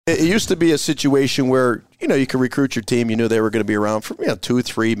It used to be a situation where, you could recruit your team. You knew they were going to be around for 2,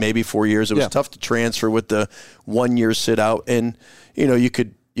 3, maybe 4 years. It was tough to transfer with the 1 year sit out. And, you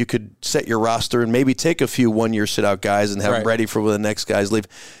could set your roster and maybe take a few 1 year sit out guys and have them ready for when the next guys leave.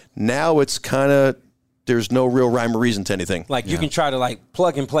 Now it's kind of, there's no real rhyme or reason to anything. Like you can try to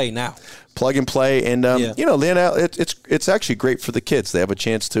plug and play now. Plug and play, and it's actually great for the kids. They have a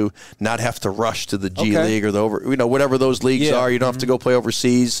chance to not have to rush to the G League or the whatever those leagues are. You don't have to go play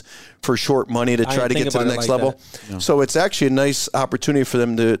overseas for short money to try to get to the next level. Yeah. So it's actually a nice opportunity for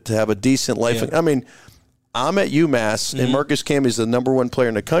them to have a decent life. Yeah. I mean, I'm at UMass, and Marcus Camby is the number 1 player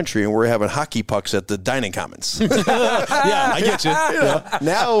in the country, and we're having hockey pucks at the dining commons. I get you.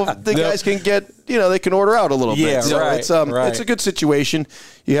 Now the guys can get, they can order out a little bit. So it's a good situation.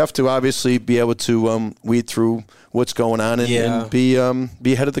 You have to obviously be able to weed through what's going on and be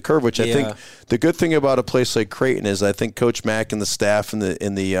ahead of the curve, which I think the good thing about a place like Creighton is I think Coach Mack and the staff and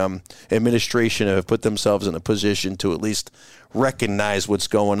the administration have put themselves in a position to at least recognize what's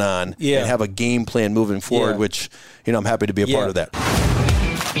going on and have a game plan moving forward, which, I'm happy to be a part of that.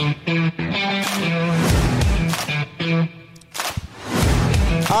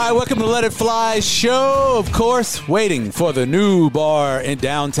 All right, welcome to Let It Fly show. Of course, waiting for the new bar in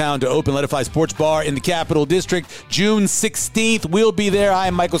downtown to open, Let It Fly Sports Bar in the Capital District, June 16th. We'll be there. I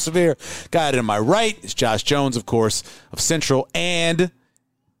am Michael Severe. Guy to my right is Josh Jones, of course, of Central and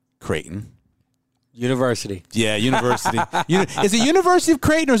Creighton University. Yeah, University. Is it University of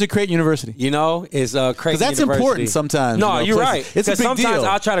Creighton or is it Creighton University? It's Creighton Because that's University. important sometimes. No, you're right. It's a big sometimes deal.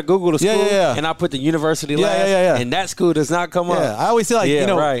 I'll try to Google the school and I put the university last, and that school does not come up. I always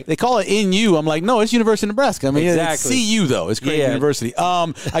say, they call it NU. I'm like, no, it's University of Nebraska. I mean, it's CU, though. It's Creighton University.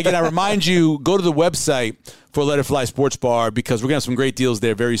 Again, I remind you, go to the website for Let It Fly Sports Bar because we're going to have some great deals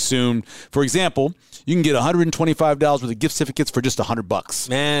there very soon. For example, you can get $125 worth of gift certificates for just $100.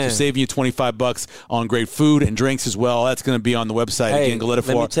 Man. So saving you $25 on great food and drinks as well. That's going to be on the website. Again, go let it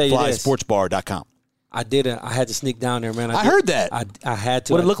fly sportsbar.com. I had to sneak down there, man. I heard that. I had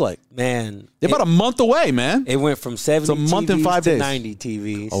to. What did it look like? Man. They're about a month away, man. It went from 70 it's a month TVs and 5 to days. 90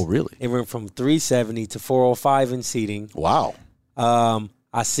 TVs. Oh, really? It went from 370 to 405 in seating. Wow.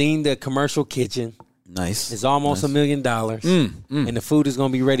 I seen the commercial kitchen. Nice. It's almost $1 million. And the food is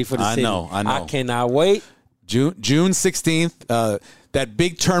going to be ready for the city. I know. I cannot wait. June 16th, that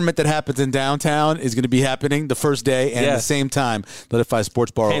big tournament that happens in downtown is going to be happening the first day, and at the same time, Let It Fly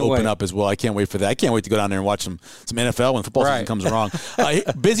Sports Bar will open up as well. I can't wait for that. I can't wait to go down there and watch some NFL when football season comes around.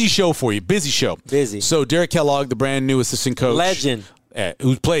 Busy show for you. Busy show. Busy. So Derek Kellogg, the brand new assistant coach. Legend.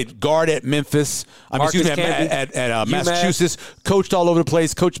 Who played guard at Memphis, at Massachusetts, coached all over the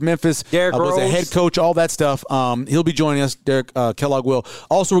place, coached Memphis, was a head coach, all that stuff. He'll be joining us, Derek Kellogg will.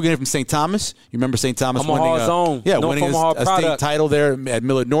 Also, we're going to hear from St. Thomas. You remember St. Thomas winning a state title there at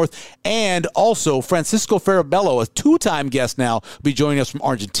Millard North. And also, Fransisco Farabello, a 2-time guest now, will be joining us from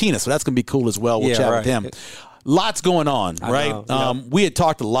Argentina. So that's going to be cool as well. We'll chat with him. Lots going on, right? We had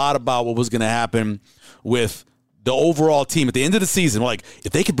talked a lot about what was going to happen with the overall team at the end of the season. We're like,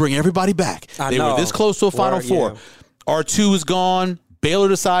 if they could bring everybody back, they were this close to a Final Four. R2 is gone. Baylor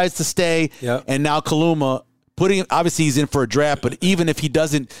decides to stay. And now Kaluma, obviously he's in for a draft, but even if he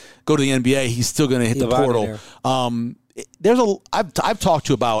doesn't go to the NBA, he's still going to hit the portal. I've talked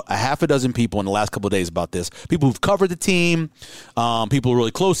to about a half a dozen people in the last couple of days about this. People who've covered the team, people really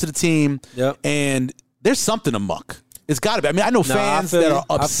close to the team, and there's something amok. It's got to be. I mean, I know fans that are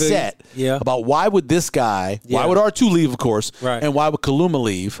upset about why would this guy, why would R2 leave, of course, and why would Kaluma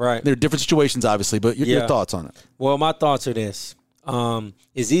leave. There are different situations, obviously, but your thoughts on it. Well, my thoughts are this.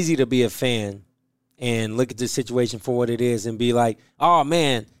 It's easy to be a fan and look at this situation for what it is and be like, oh,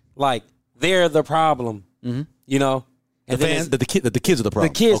 man, like, they're the problem, you know? And the kids are the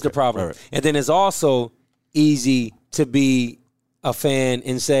problem. The kids the problem. Right. And then it's also easy to be a fan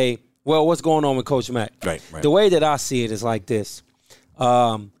and say, well, what's going on with Coach Mack? Right. The way that I see it is like this.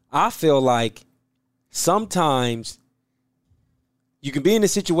 I feel like sometimes you can be in a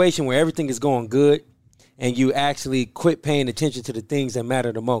situation where everything is going good and you actually quit paying attention to the things that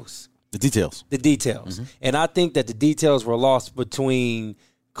matter the most. The details. And I think that the details were lost between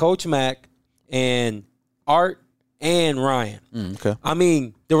Coach Mack and Art and Ryan. Okay. I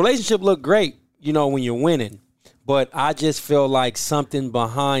mean, the relationship looked great, you know, when you're winning. But I just feel like something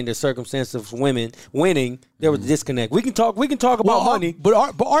behind the circumstance of winning, there was a disconnect. We can talk about money.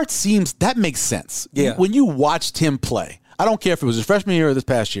 But Art seems, that makes sense. Yeah. When you watched him play, I don't care if it was his freshman year or this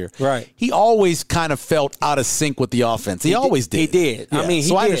past year. Right. He always kind of felt out of sync with the offense. He always did. He did. Yeah. I mean,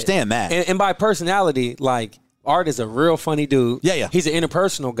 I understand that. And by personality, like, Art is a real funny dude. Yeah. He's an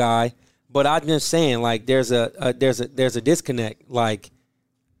interpersonal guy. But I'm just saying, like, there's a disconnect. Like,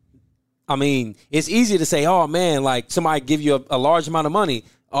 I mean, it's easy to say, oh, man, like somebody give you a large amount of money,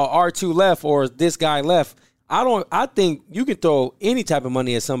 R2 left or this guy left. I think you can throw any type of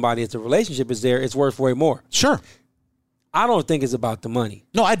money at somebody if the relationship is there. It's worth way more. Sure. I don't think it's about the money.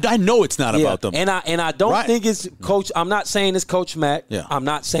 No, I know it's not about them. And I don't think it's Coach. I'm not saying it's Coach Mack. Yeah. I'm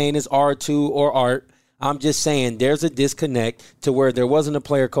not saying it's R2 or Art. I'm just saying there's a disconnect to where there wasn't a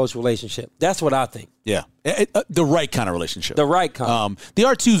player-coach relationship. That's what I think. Yeah. The right kind of relationship. The right kind. The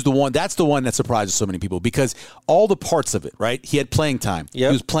R2's the one. That's the one that surprises so many people because all the parts of it, right? He had playing time. Yep.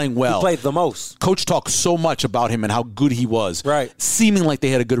 He was playing well. He played the most. Coach talked so much about him and how good he was. Right. Seeming like they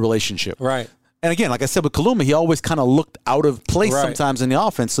had a good relationship. Right. And again, like I said with Kaluma, he always kind of looked out of place sometimes in the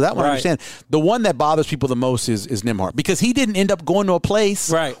offense. So that one I understand. The one that bothers people the most is Nembhard because he didn't end up going to a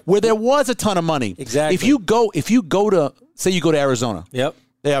place where there was a ton of money. Exactly. If you go to, say you go to Arizona. Yep.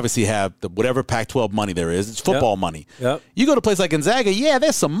 They obviously have whatever Pac-12 money there is. It's football money. Yep. You go to a place like Gonzaga,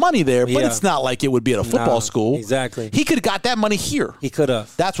 there's some money there, but it's not like it would be at a football school. Exactly. He could have got that money here. He could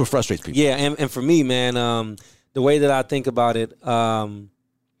have. That's what frustrates people. Yeah, and for me, man, the way that I think about it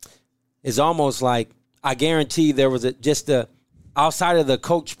is almost like I guarantee there was outside of the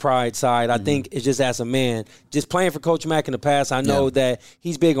coach pride side, I think it's just as a man, just playing for Coach Mack in the past, I know that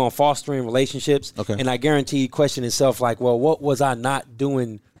he's big on fostering relationships. Okay. And I guarantee he questioned himself like, well, what was I not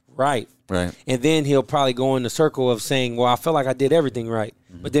doing right? Right. And then he'll probably go in the circle of saying, well, I feel like I did everything right.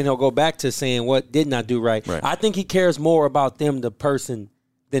 Mm-hmm. But then he'll go back to saying, what didn't I do right? I think he cares more about them, the person,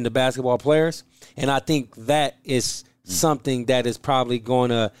 than the basketball players. And I think that is something that is probably going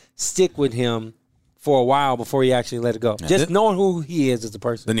to stick with him for a while before he actually let it go. Just knowing who he is as a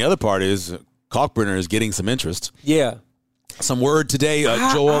person. Then the other part is Kalkbrenner is getting some interest. Yeah. Some word today,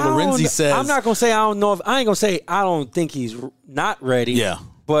 Joel Lorenzi says. I'm not going to say I don't know. I ain't going to say I don't think he's not ready. Yeah.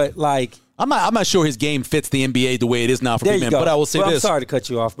 But, like. I'm not sure his game fits the NBA the way it is now for big men, but I will say this. I'm sorry to cut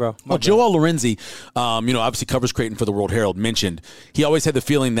you off, bro. Joel Lorenzi, obviously covers Creighton for the World Herald, mentioned he always had the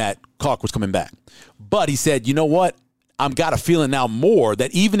feeling that Kalk was coming back. But he said, you know what? I've got a feeling now more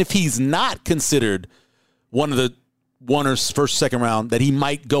that even if he's not considered one or first, second round, that he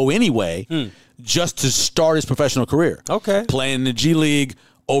might go anyway just to start his professional career. Okay. Playing in the G League,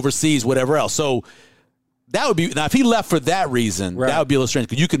 overseas, whatever else. So that would be, now if he left for that reason, that would be a little strange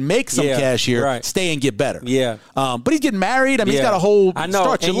because you can make some cash here, stay and get better. Yeah. But he's getting married. I mean, he's got a whole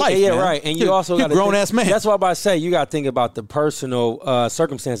start your life. Yeah, man. right. And you also got a grown ass man. That's what I'm about to say. You got to think about the personal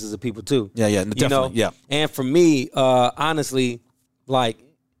circumstances of people too. Yeah, definitely. Yeah. And for me, honestly, like,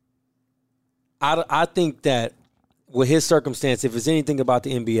 I think that with his circumstance, if it's anything about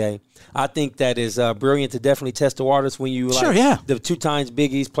the NBA, I think that is brilliant to definitely test the waters when you the 2 times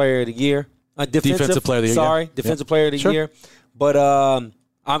Big East Player of the Year. Defensive Player of the Year. Sorry, Defensive Player of the Year. But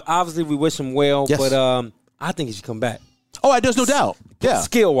obviously we wish him well. Yes. But I think he should come back. Oh, there's no doubt. Yeah,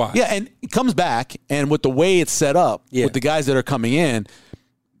 skill wise. Yeah, and he comes back, and with the way it's set up, with the guys that are coming in,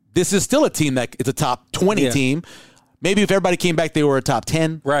 this is still a team that it's a top 20 team. Maybe if everybody came back, they were a top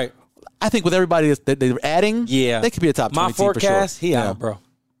 10. Right. I think with everybody that they're adding, they could be a top 20 team for sure. My forecast, he out, bro.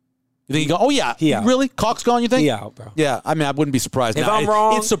 You think he go? Oh yeah, he out. Really? Kalk's gone? You think? He out, bro. Yeah, I mean, I wouldn't be surprised. If I'm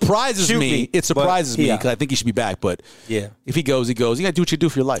wrong, it surprises me. It surprises me because I think he should be back. But if he goes, he goes. You got to do what you do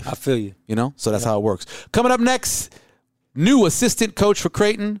for your life. I feel you. You know, so that's how it works. Coming up next, new assistant coach for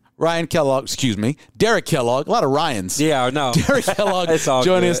Creighton, Derek Kellogg. A lot of Ryans. Yeah, I know. Derek Kellogg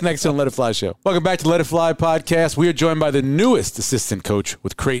joining us next on Let It Fly Show. Welcome back to Let It Fly podcast. We are joined by the newest assistant coach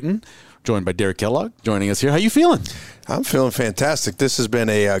with Creighton, joined by Derek Kellogg, joining us here. How you feeling? I'm feeling fantastic. This has been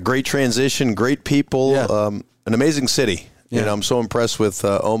a great transition, great people, an amazing city. Yeah. You know, I'm so impressed with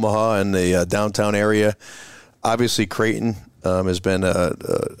Omaha and the downtown area. Obviously, Creighton has been a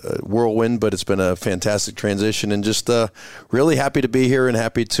whirlwind, but it's been a fantastic transition, and just really happy to be here and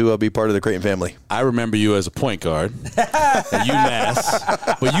happy to be part of the Creighton family. I remember you as a point guard at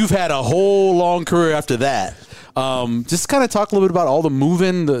UMass, but you've had a whole long career after that. Just kind of talk a little bit about all the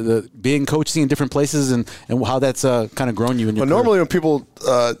moving, the being coaching in different places, and how that's kind of grown you in your career. Normally when people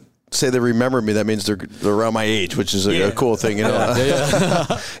say they remember me, that means they're around my age, which is a cool thing. You know,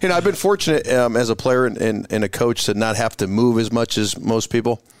 you know, I've been fortunate as a player and a coach to not have to move as much as most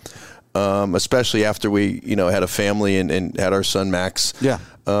people, especially after we had a family and had our son Max. Yeah.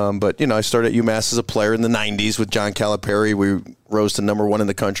 But I started at UMass as a player in the '90s with John Calipari. We rose to #1 in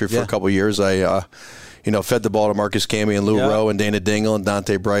the country for a couple of years. I fed the ball to Marcus Camby and Lou Rowe and Dana Dingle and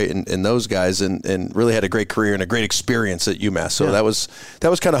Dante Bright and those guys, and really had a great career and a great experience at UMass. So that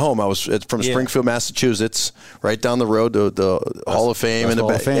was kind of home. I was from Springfield, Massachusetts, right down the road to the Hall of Fame and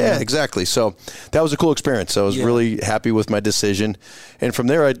exactly. So that was a cool experience. So I was really happy with my decision, and from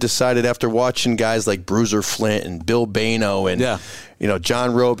there I decided after watching guys like Bruiser Flint and Bill Bano and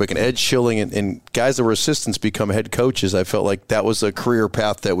John Robick and Ed Schilling and guys that were assistants become head coaches, I felt like that was a career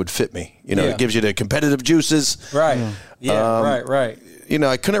path that would fit me. It gives you the competitive juices. Right. Yeah, right.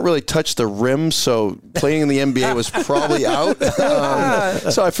 I couldn't really touch the rim, so playing in the NBA was probably out.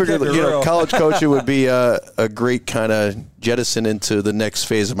 So I figured, college coaching would be a great kind of jettison into the next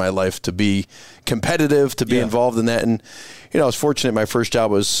phase of my life, to be competitive, to be involved in that. And, I was fortunate. My first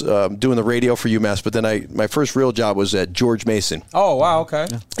job was doing the radio for UMass, but then my first real job was at George Mason. Oh, wow, okay.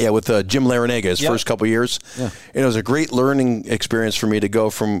 Yeah, with Jim Larinaga, his first couple of years. Yeah. And it was a great learning experience for me to go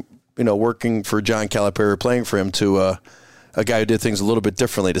from, working for John Calipari, playing for him, to a guy who did things a little bit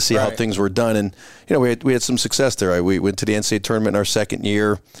differently, to see how things were done. And, we had some success there. We went to the NCAA tournament in our second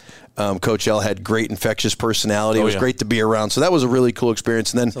year. Coach L had great infectious personality. It was great to be around. So that was a really cool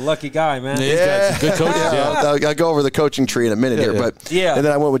experience. And then, it's a lucky guy, man. Yeah. Good coach. I'll go over the coaching tree in a minute here. But and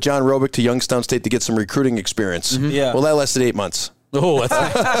then I went with John Robick to Youngstown State to get some recruiting experience. Mm-hmm. Yeah. Well, that lasted 8 months. Oh,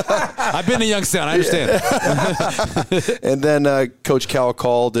 I've been to Youngstown. I understand. And then Coach Cal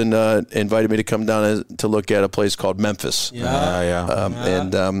called and invited me to come down to look at a place called Memphis. And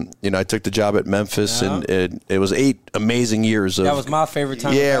I took the job at Memphis, and it was 8 amazing years. That was my favorite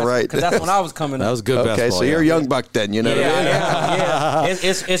time. Yeah, right. Because that's when I was coming up. That was good basketball. Okay, so you're a young buck then, Yeah.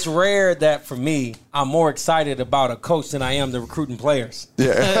 It's rare that for me, I'm more excited about a coach than I am the recruiting players.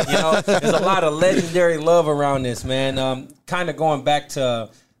 Yeah. There's a lot of legendary love around this, man. Kind of going back to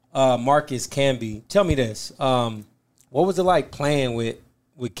Marcus Camby. Tell me this. What was it like playing with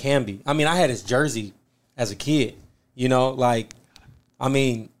Camby? I mean, I had his jersey as a kid. Have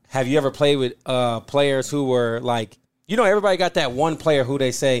you ever played with players who were like, everybody got that one player who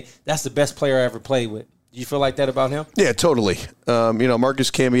they say, that's the best player I ever played with. Do you feel like that about him? Yeah, totally.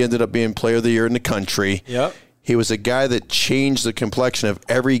 Marcus Camby ended up being player of the year in the country. Yep. He was a guy that changed the complexion of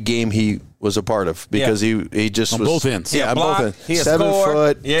every game he was a part of, because he just was on both ends. Yeah, on both ends. 7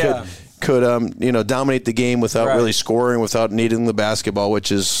 foot. Yeah. Could dominate the game without really scoring, without needing the basketball,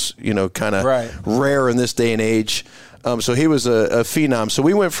 which is kind of rare in this day and age. So he was a phenom. So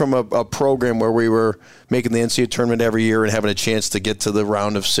we went from a program where we were making the NCAA tournament every year and having a chance to get to the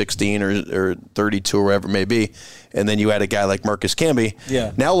round of 16 or 32 or whatever it may be. And then you had a guy like Marcus Camby.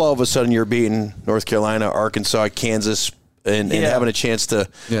 Yeah. Now all of a sudden you're beating North Carolina, Arkansas, Kansas, and having a chance to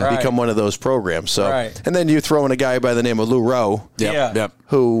become one of those programs. So, and then you throw in a guy by the name of Lou Rowe,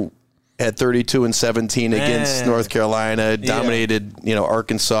 who had 32 and 17 against North Carolina, dominated,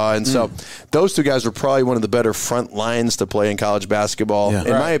 Arkansas. And so those two guys were probably one of the better front lines to play in college basketball,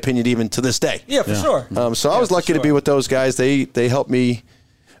 in my opinion, even to this day. Yeah, for sure. So I was lucky to be with those guys. They helped me,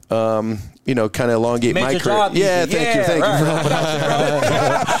 kind of elongate my career. Yeah, thank you.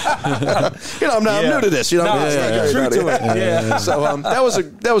 I'm new to this. True to it. Yeah. So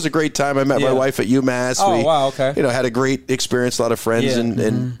that was a great time. I met my wife at UMass. Oh, wow, okay. Had a great experience, a lot of friends,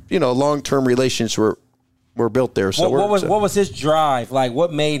 and long-term relations were built there. So what was his drive like?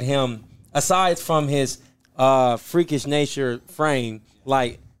 What made him, aside from his freakish nature frame,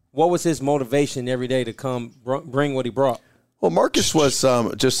 like what was his motivation every day to come bring what he brought? Well, Marcus was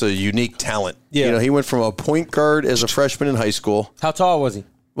just a unique talent. Yeah. He went from a point guard as a freshman in high school. How tall was he?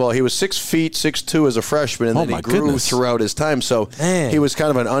 Well, he was 6 feet, 6'2" as a freshman, and then he grew throughout his time. So he was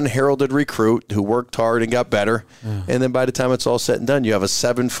kind of an unheralded recruit who worked hard and got better. Yeah. And then by the time it's all said and done, you have a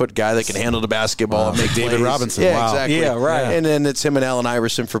 7-foot guy that can handle the basketball and make David plays. Robinson. Yeah, wow. Exactly. Yeah, right. And then it's him and Allen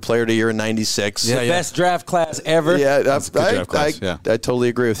Iverson for Player of the Year in '96. The best draft class ever. Yeah, I totally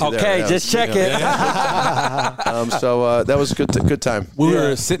agree with you there. Okay, just check it. So that was a good time. We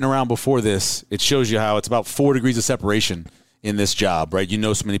were sitting around before this. It shows you how it's about 4 degrees of separation in this job, right?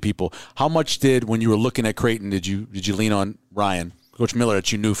 So many people. How much when you were looking at Creighton, did you lean on Ryan, Coach Miller,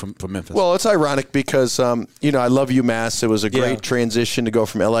 that you knew from Memphis? Well, it's ironic because, I love UMass. It was a great transition to go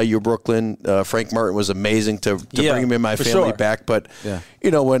from LIU Brooklyn. Frank Martin was amazing to bring him in my family back. But,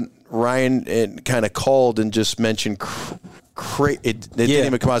 when Ryan kind of called and just mentioned it didn't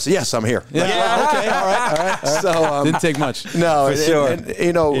even come out. I said, yes, I'm here. Okay, all right. So didn't take much. No, for sure.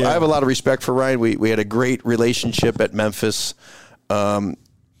 I have a lot of respect for Ryan. We had a great relationship at Memphis. I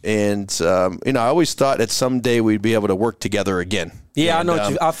always thought that someday we'd be able to work together again. Yeah, I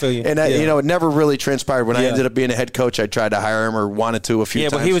know. I feel you. And it never really transpired. When I ended up being a head coach, I tried to hire him or wanted to a few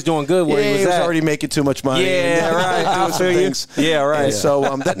times. Yeah, but he was doing good where he was already making too much money. Yeah, right. I feel you. Yeah, right. And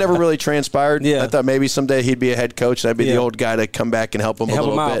so that never really transpired. I thought maybe someday he'd be a head coach and I'd be the old guy to come back and help him a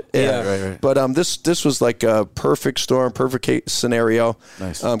little bit. Yeah, right. But this was like a perfect storm, perfect scenario.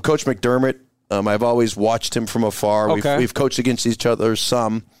 Nice. Coach McDermott. I've always watched him from afar. Okay. We've coached against each other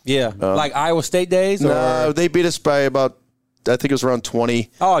some. Yeah, like Iowa State days? No, they beat us by about I think it was around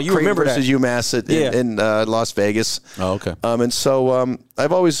 20. Oh, you Creighton remember versus that? UMass in Las Vegas. Oh, okay. And so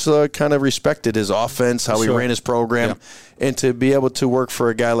I've always kind of respected his offense, how he ran his program, and to be able to work for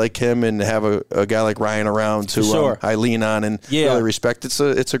a guy like him and have a guy like Ryan around to I lean on and really respect. It's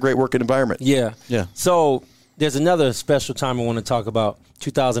a great working environment. Yeah. Yeah. So there's another special time I want to talk about,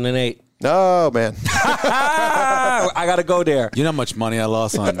 2008. Oh, man. I got to go there. You know how much money I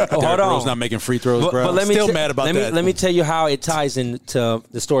lost on Derrick Rose not making free throws, bro? But Still mad about that. Let me tell you how it ties into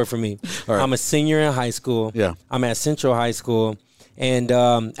the story for me. Right. I'm a senior in high school. Yeah. I'm at Central High School. And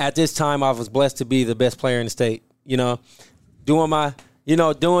at this time, I was blessed to be the best player in the state. Thank you,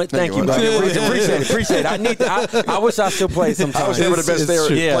 buddy. Appreciate it. I wish I still played sometimes. I was never the best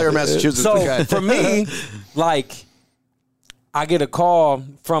player in Massachusetts. So for me, I get a call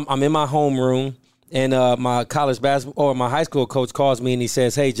I'm in my homeroom, and my college basketball or my high school coach calls me and he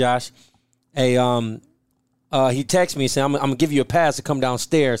says, "Hey, Josh, he texts me saying I'm gonna give you a pass to come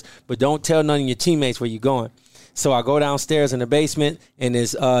downstairs, but don't tell none of your teammates where you're going." So I go downstairs in the basement, and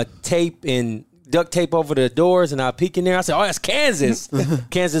there's tape and duct tape over the doors, and I peek in there. I said, "Oh, that's Kansas."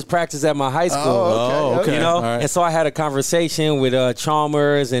 Kansas practice at my high school. Oh, okay. Right. And so I had a conversation with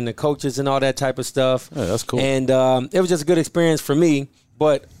Chalmers and the coaches and all that type of stuff. Yeah, that's cool. And it was just a good experience for me.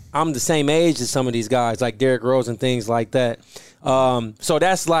 But I'm the same age as some of these guys, like Derrick Rose and things like that. So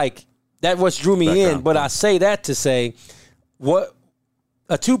that's that what drew me in. But I say that to say, what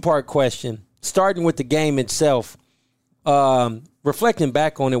a two-part question, starting with the game itself. Reflecting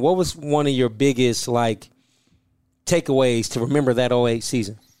back on it, what was one of your biggest takeaways to remember that 2008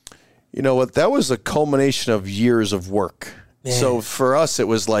 season? You know what? That was a culmination of years of work. Man. So for us, it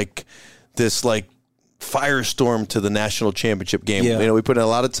was this firestorm to the national championship game. Yeah. We put in a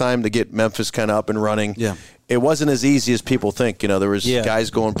lot of time to get Memphis kind of up and running. Yeah. It wasn't as easy as people think. There was guys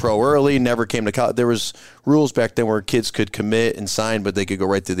going pro early, never came to college. There was rules back then where kids could commit and sign, but they could go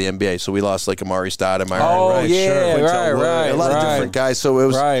right to the NBA. So we lost Amari Stoudemire. Oh, yeah, right. A lot of different guys. So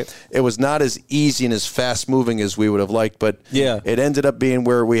it was not as easy and as fast moving as we would have liked, but it ended up being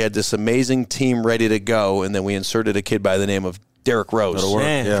where we had this amazing team ready to go, and then we inserted a kid by the name of Derrick Rose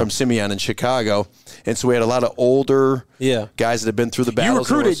from Simeon in Chicago. And so we had a lot of older guys that had been through the battles.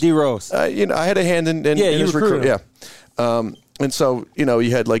 You recruited D. Rose. I had a hand in his recruiting. Yeah. And so, you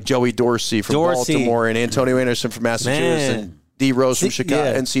had Joey Dorsey from Baltimore and Antonio Anderson from Massachusetts and D. Rose from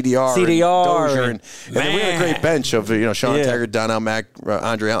Chicago and CDR and Dozier. And then we had a great bench of, Sean Taggart, Donnell Mack,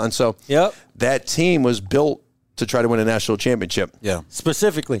 Andre Allen. So that team was built to try to win a national championship. Yeah.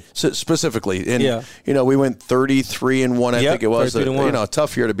 Specifically. And, we went 33-1, I think it was. A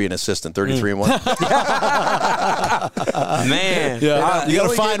tough year to be an assistant, 33-1. Man. Yeah. You got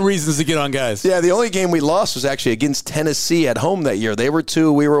to find reasons to get on guys. Yeah, the only game we lost was actually against Tennessee at home that year. They were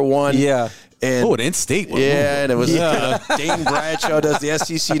 2, we were 1. Yeah. And an in-state one. Yeah, and it was Dane Bradshaw does the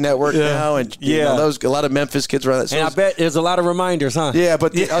SEC network now, and those a lot of Memphis kids around that. So and I bet there's a lot of reminders, huh? Yeah,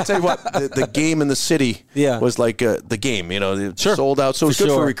 but I'll tell you what, the game in the city was the game. Sold out, so it was good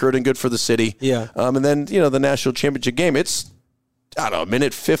for recruiting, good for the city. Yeah, and then the national championship game. It's a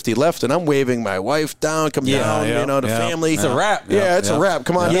minute 50 left, and I'm waving my wife down. Come down, the family. It's a wrap. Yeah, it's a wrap.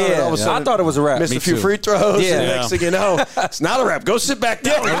 Come on down. All of a sudden, I thought it was a wrap. Missed a few free throws. Yeah. And next thing you know, it's not a wrap. Go sit back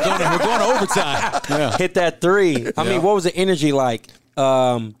down. We're going to overtime. Yeah. Hit that 3. I mean, what was the energy like?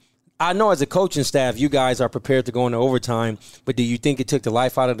 I know as a coaching staff, you guys are prepared to go into overtime, but do you think it took the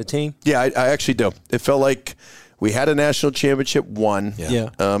life out of the team? Yeah, I actually do. It felt like we had a national championship won. Yeah.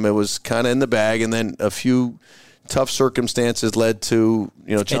 It was kind of in the bag, and then a few tough circumstances led to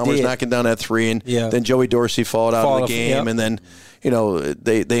Chalmers knocking down that 3, and then Joey Dorsey followed out of the game, and then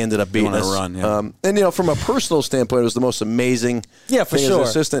they ended up beating us. Run, and from a personal standpoint, it was the most amazing thing as an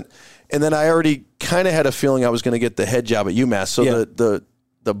assistant. And then I already kind of had a feeling I was going to get the head job at UMass. So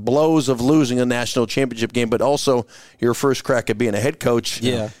the blows of losing a national championship game, but also your first crack at being a head coach.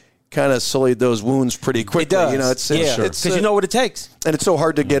 Yeah. Kind of sullied those wounds pretty quickly. It does. Because you know what it takes. And it's so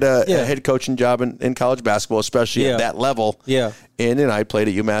hard to get a head coaching job in college basketball, especially at that level. Yeah. And I played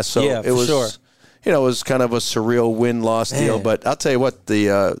at UMass, so it was it was kind of a surreal win-loss deal. But I'll tell you what,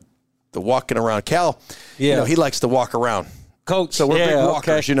 the walking around, Cal, he likes to walk around. Coach. So we're big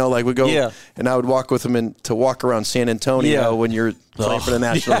walkers, we go, and I would walk with him to walk around San Antonio when you're playing for the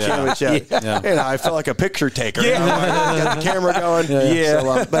national championship. Yeah. I felt like a picture taker. Got the camera going.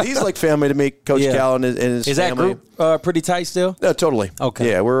 So, but he's like family to me, Coach Cal and his Is family. Is that group pretty tight still? No, totally. Okay.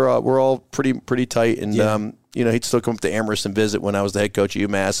 Yeah, we're all pretty tight, and he'd still come up to Amherst and visit when I was the head coach at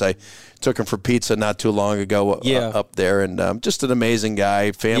UMass. I took him for pizza not too long ago up there, and just an amazing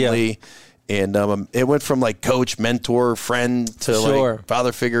guy, family. And it went from like coach, mentor, friend to like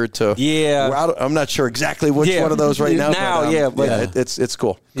father figure to I'm not sure exactly which one of those right now. But it's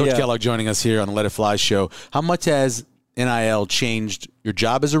cool. Coach Kellogg joining us here on the Let It Fly show. How much has NIL changed your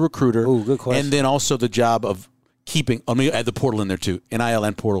job as a recruiter? Ooh, good question. And then also the job of keeping, I'm going to add the portal in there too, NIL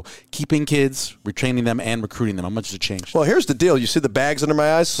and portal, keeping kids, retraining them, and recruiting them. How much has it changed? Well, here's the deal. You see the bags under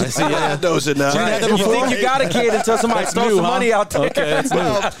my eyes? I see, I had those in You think you got a kid until somebody throws some money out there. Okay,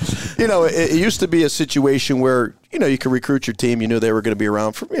 well, it used to be a situation where, you could recruit your team. You knew they were going to be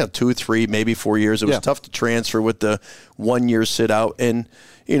around for 2, 3, maybe 4 years. It was tough to transfer with the 1 year sit out. And,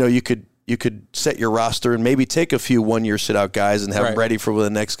 you could set your roster and maybe take a few 1 year sit out guys and have them ready for when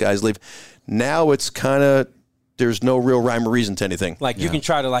the next guys leave. Now it's kind of, there's no real rhyme or reason to anything. Like you can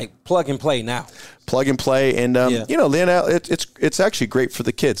try to like plug and play now. Plug and play, and the NIL, it's actually great for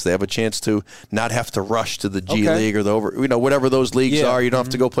the kids. They have a chance to not have to rush to the G League or the whatever those leagues are. You don't have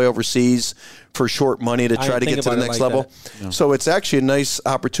to go play overseas for short money to try to get to the next level. So it's actually a nice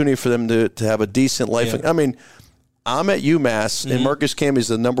opportunity for them to have a decent life. I mean, I'm at UMass, and Marcus Camby is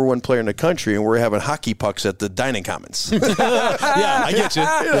the number 1 player in the country, and we're having hockey pucks at the dining commons. I get you.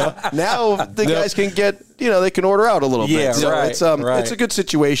 Now the guys can get, they can order out a little bit. So it's a good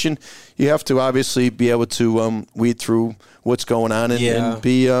situation. You have to obviously be able to weed through what's going on and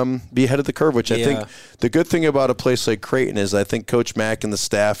be ahead of the curve, which I think the good thing about a place like Creighton is I think Coach Mack and the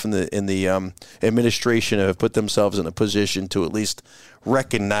staff and the administration have put themselves in a position to at least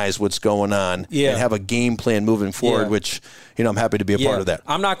recognize what's going on and have a game plan moving forward, which, I'm happy to be a part of that.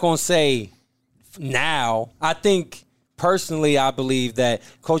 I'm not going to say now. I think personally, I believe that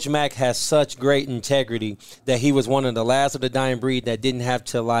Coach Mack has such great integrity that he was one of the last of the dying breed that didn't have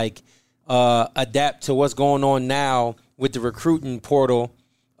to adapt to what's going on now with the recruiting portal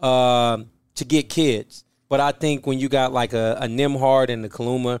to get kids. But I think when you got like a Nimhard and the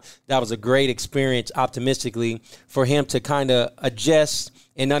Kaluma, that was a great experience optimistically for him to kind of adjust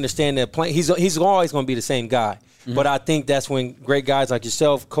and understand that he's always going to be the same guy. But I think that's when great guys like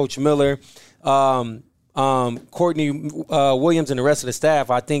yourself, Coach Miller, Courtney Williams, and the rest of the staff,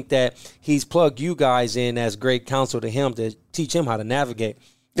 I think that he's plugged you guys in as great counsel to him to teach him how to navigate.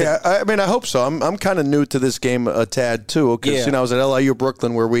 Yeah, I mean, I hope so. I'm kind of new to this game a tad too, because I was at LIU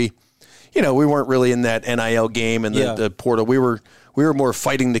Brooklyn where we weren't really in that NIL game and the portal. We were more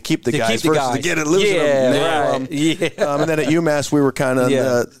fighting to keep the guys versus to get it, losing them. And then at UMass, we were kind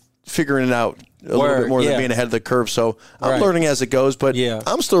of figuring it out a little bit more than being ahead of the curve. So I'm learning as it goes, but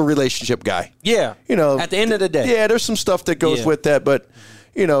I'm still a relationship guy. Yeah. At the end of the day. There's some stuff that goes with that, but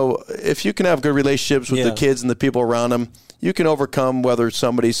if you can have good relationships with the kids and the people around them, you can overcome whether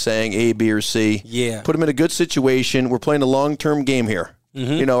somebody's saying A, B, or C. Yeah. Put them in a good situation. We're playing a long-term game here.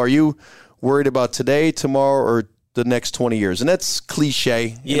 Are you worried about today, tomorrow, or the next 20 years? And that's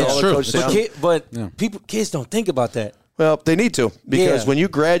cliche. True. Kids don't think about that. Well, they need to, because when you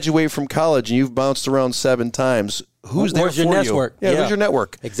graduate from college and you've bounced around 7 times, who's there for you? Where's your network? Who's your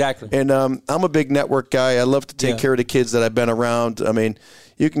network? Exactly. And I'm a big network guy. I love to take care of the kids that I've been around. I mean,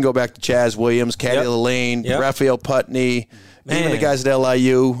 you can go back to Chaz Williams, Caddy Lane, Raphael Putney, even the guys at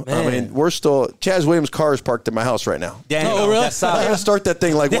LIU. I mean, we're still – Chaz Williams' car is parked in my house right now. Oh, really? I got to start that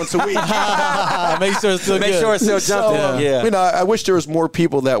thing like once a week. Make sure it's still jumping. I wish there was more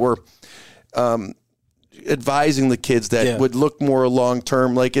people that were advising the kids that would look more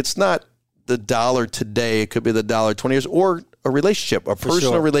long-term. Like, it's not the dollar today. It could be the dollar 20 years, or a relationship, a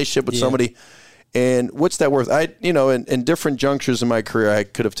personal relationship with somebody. And what's that worth? In different junctures in my career, I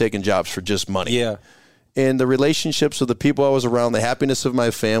could have taken jobs for just money. Yeah. And the relationships of the people I was around, the happiness of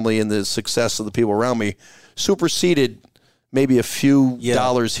my family, and the success of the people around me superseded maybe a few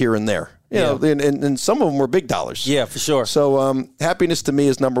dollars here and there. And some of them were big dollars. Yeah, for sure. So happiness to me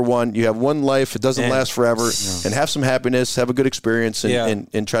is number one. You have one life. It doesn't last forever. And have some happiness, have a good experience,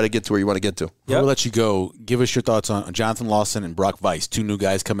 and try to get to where you want to get to. Before we let you go, give us your thoughts on Jonathan Lawson and Brock Weiss, 2 new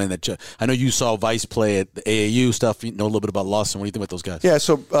guys come in. That I know you saw Weiss play at the AAU stuff. You know a little bit about Lawson. What do you think about those guys? Yeah,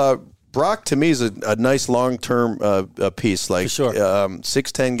 so Brock, to me, is a nice long-term piece. Like,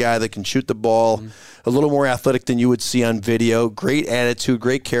 6'10" guy that can shoot the ball, a little more athletic than you would see on video. Great attitude,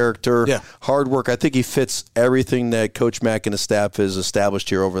 great character, hard work. I think he fits everything that Coach Mack and his staff has established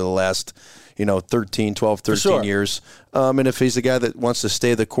here over the last 13 years. And if he's a guy that wants to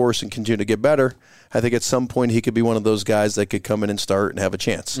stay the course and continue to get better, I think at some point he could be one of those guys that could come in and start and have a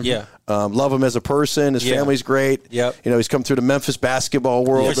chance. Yeah. Love him as a person. His family's great. Yep. He's come through the Memphis basketball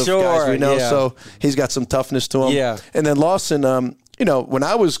world of guys we know, so he's got some toughness to him. Yeah. And then Lawson, when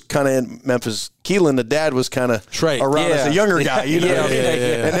I was kind of in Memphis, Keelan, the dad, was kind of around as a younger guy.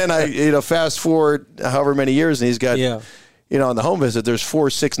 And then I, fast forward however many years, and he's got on the home visit, there's 4,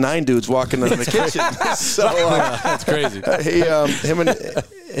 6, 9 dudes walking in the kitchen. So that's crazy.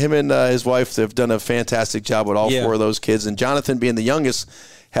 Him and his wife have done a fantastic job with all 4 of those kids. And Jonathan, being the youngest,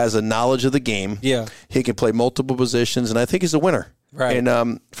 has a knowledge of the game. Yeah, he can play multiple positions, and I think he's a winner. Right.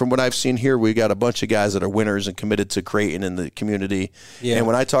 And from what I've seen here, we got a bunch of guys that are winners and committed to Creighton in the community. Yeah. And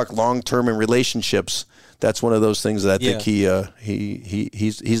when I talk long term in relationships, that's one of those things that I think he's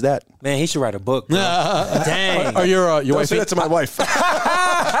that. Man, he should write a book. Dang. Are your Don't wife? say that to my wife.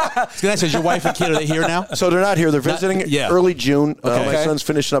 Is your wife and kid, are they here now? So they're not here. They're visiting early June. Okay. My son's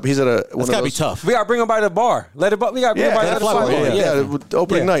finishing up. He's at one of those. That's gotta be tough. We gotta bring him by the bar. We gotta bring him by the bar.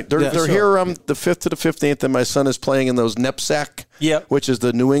 Opening night. They're here the 5th to the 15th, and my son is playing in those NEPSAC, which is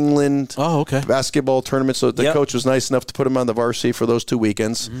the New England basketball tournament. So the coach was nice enough to put him on the varsity for those 2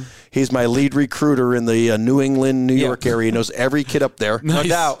 weekends. Mm-hmm. He's my lead recruiter in the New England, New York area. He knows every kid up there. No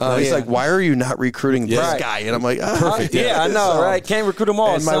doubt. He's like, why are you not recruiting this guy? And I'm like, perfect. I know, right? Can't recruit them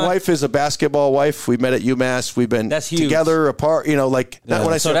all. And my wife is a basketball wife. We met at UMass. We've been together, apart. Not when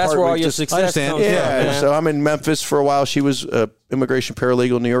I say so that's apart, where all your success comes from. So I'm in Memphis for a while. She was immigration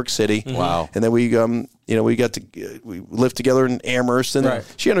paralegal in New York City. Mm-hmm. Wow. And then we we lived together in Amherst, and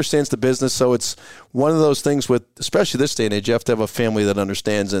she understands the business. So it's one of those things with, especially this day and age, you have to have a family that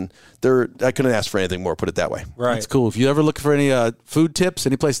understands, and I couldn't ask for anything more, put it that way. Right. That's cool. If you ever looking for any food tips,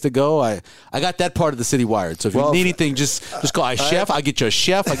 any place to go, I got that part of the city wired. So if you need anything, just call a chef. I'll get you a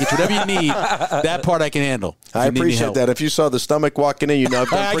chef. I'll get you whatever you need. That part I can handle. I appreciate that. If you saw the stomach walking in, I've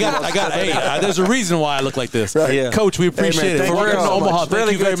done I got it. There's a reason why I look like this. Right. Yeah. Coach, we appreciate it. We're in Omaha.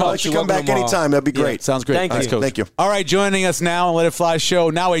 Thank you very much. You come back anytime. That'd be great. Sounds great. Thank you. Coach. Thank you. All right, joining us now on Let It Fly show,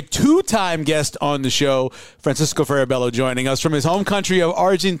 now a 2-time guest on the show, Fransisco Farabello, joining us from his home country of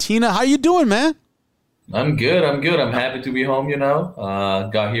Argentina. How you doing, man? I'm good. I'm happy to be home,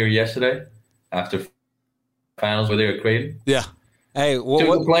 Got here yesterday after finals were there at Creighton. Yeah. Hey, took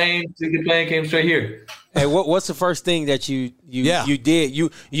the plane, came straight here. Hey, what's the first thing that you did?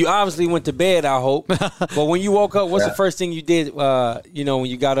 You obviously went to bed, I hope. But when you woke up, what's the first thing you did, when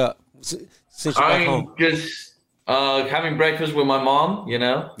you got up since you got home? Just having breakfast with my mom,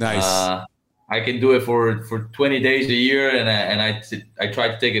 Nice. I can do it for 20 days a year, and I try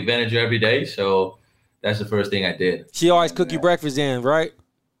to take advantage of every day. So that's the first thing I did. She always cook you breakfast in, right?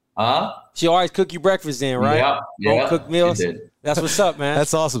 She always cook you breakfast in, right? Yeah. Home cooked meals. That's what's up, man.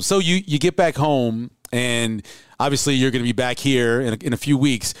 That's awesome. So you get back home, and obviously you're going to be back here in a few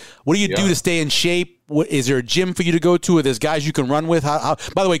weeks. What do you do to stay in shape? Is there a gym for you to go to? Are there guys you can run with? How,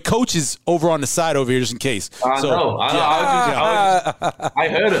 by the way, Coach is over on the side over here just in case. I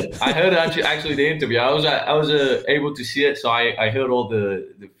heard it. I heard actually the interview. I was able to see it, so I heard all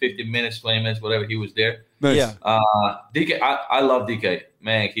the 50 minutes, 20 minutes, whatever he was there. Nice. Yeah. DK, I love DK.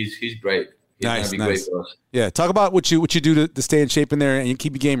 Man, he's great. He's nice, gonna be great for us. Yeah, talk about what you do to stay in shape in there and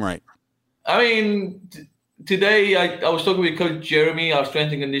keep your game right. I mean, today I was talking with Coach Jeremy, our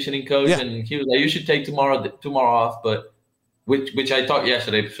strength and conditioning coach, and he was like, "You should take tomorrow off," but which I thought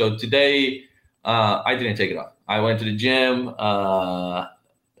yesterday. So today I didn't take it off. I went to the gym. I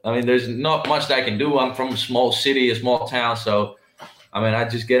mean, there's not much that I can do. I'm from a small city, a small town, so. I mean, I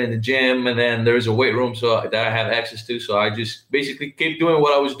just get in the gym, and then there's a weight room that I have access to. So I just basically keep doing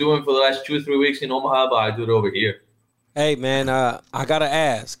what I was doing for the last 2 or 3 weeks in Omaha, but I do it over here. Hey, man, I got to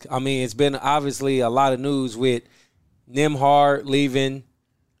ask. I mean, it's been obviously a lot of news with Nembhard leaving,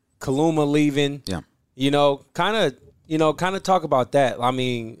 Kaluma leaving. Yeah. Kind of talk about that. I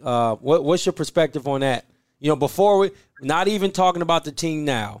mean, what's your perspective on that? Before not even talking about the team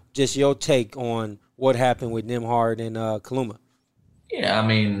now, just your take on what happened with Nembhard and Kaluma. Yeah, I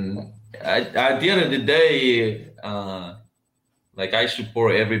mean, at the end of the day, I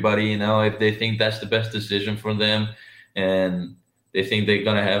support everybody, if they think that's the best decision for them and they think they're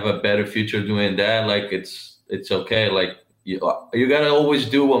going to have a better future doing that, it's okay. You got to always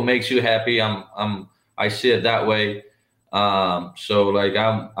do what makes you happy. I see it that way. So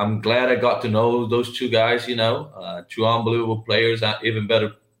I'm glad I got to know those two guys, two unbelievable players, even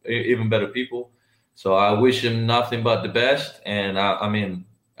better people. So I wish him nothing but the best. And I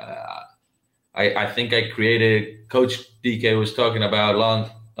think I created, Coach DK was talking about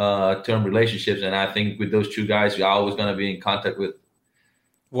long-term relationships. And I think with those two guys, you're always going to be in contact with.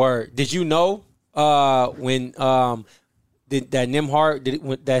 Word. Did you know when that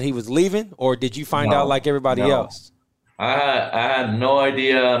Nembhard that he was leaving, or did you find out like everybody else? I had no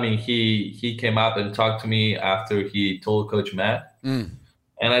idea. I mean, he came out and talked to me after he told Coach Matt. And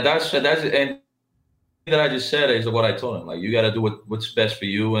that's that I just said is what I told him. You got to do what's best for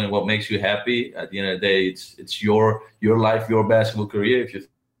you and what makes you happy. At the end of the day, it's your life, your basketball career. If you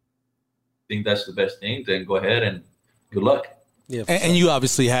think that's the best thing, then go ahead and good luck. Yeah, and you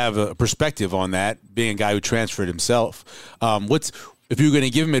obviously have a perspective on that, being a guy who transferred himself. If you were going to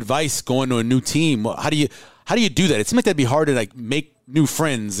give him advice going to a new team, how do you do that? It seems like that'd be hard to like make new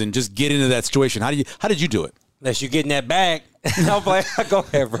friends and just get into that situation. How did you do it? Unless you get in that bag. Go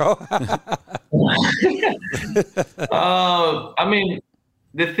ahead, bro. I mean,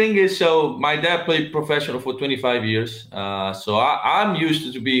 the thing is, so my dad played professional for 25 years. So I'm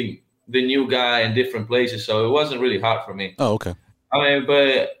used to be the new guy in different places. So it wasn't really hard for me. Oh, okay. I mean,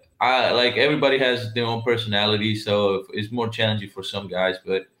 but like everybody has their own personality. So it's more challenging for some guys.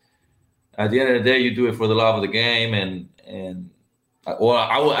 But at the end of the day, you do it for the love of the game.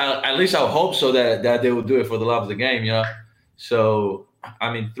 At least I hope so that they will do it for the love of the game, you know? So,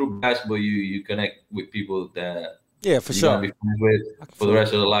 I mean, through basketball, you connect with people that for sure be friends with for the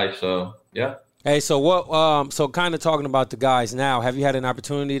rest of their life. So, yeah. Hey, so what? So, kind of talking about the guys now. Have you had an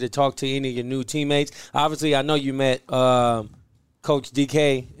opportunity to talk to any of your new teammates? Obviously, I know you met Coach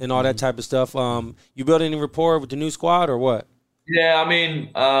DK and all that type of stuff. You built any rapport with the new squad or what? Yeah, I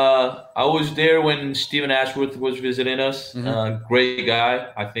mean, I was there when Stephen Ashworth was visiting us. Great guy.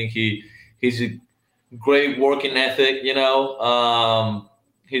 I think he's a great working ethic, you know.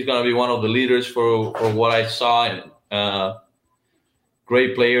 He's going to be one of the leaders for what I saw.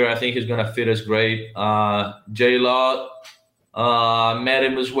 Great player. I think he's going to fit us great. J-Law, met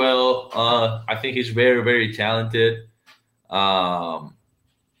him as well. I think he's very, very talented. I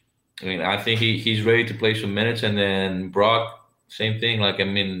mean, I think he's ready to play some minutes. And then Brock, same thing. Like, I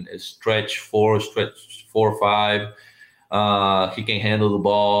mean, stretch 4, 5. He can handle the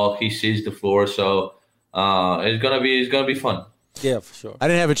ball. He sees the floor. So it's gonna be fun. Yeah, for sure. I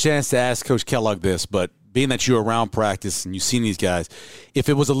didn't have a chance to ask Coach Kellogg this, but being that you're around practice and you've seen these guys, if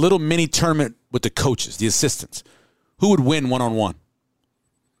it was a little mini tournament with the coaches, the assistants, who would win one-on-one?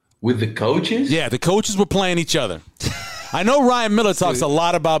 With the coaches? Yeah, the coaches were playing each other. I know Ryan Miller talks a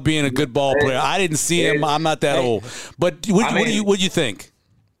lot about being a good ball player. I didn't see him. I'm not that old. But what do you think?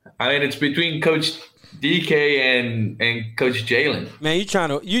 I mean, it's between Coach DK and Coach Jalen. Man, you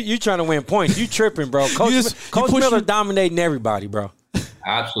trying to win points. You tripping, bro. Coach Miller dominating everybody, bro.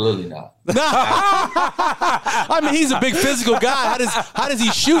 Absolutely not. I mean, he's a big physical guy. How does he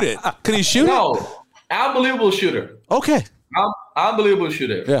shoot it? Can he shoot it? No. Unbelievable shooter. Okay. Unbelievable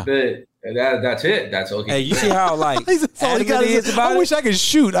shooter. Yeah. But that's it. That's okay. Hey, you see how like I wish I could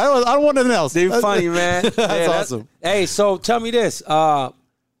shoot. I don't want anything else. They're funny, man. That's awesome. Hey, so tell me this: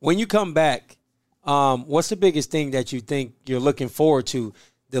 when you come back, what's the biggest thing that you think you're looking forward to?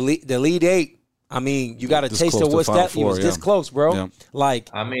 The Elite Eight. I mean, you got a taste of what's that? He was this close, bro. Yeah. Like,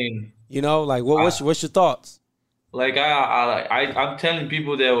 I mean, you know, like what's your thoughts? Like I'm telling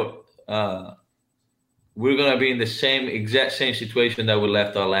people that we're gonna be in the exact same situation that we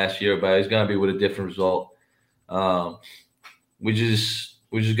left out last year, but it's gonna be with a different result. We just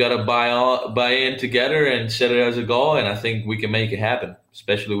gotta buy in together and set it as a goal, and I think we can make it happen.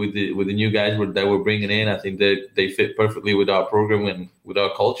 Especially with the new guys that we're bringing in, I think that they fit perfectly with our program and with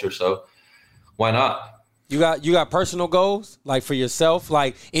our culture. So why not? You got personal goals like for yourself,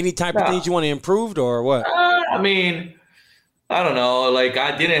 like any type of things you want to improve or what? I mean, I don't know. Like,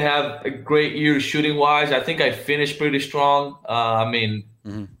 I didn't have a great year shooting wise. I think I finished pretty strong.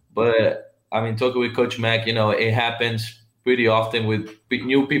 But I mean, talking with Coach Mack, you know, it happens pretty often with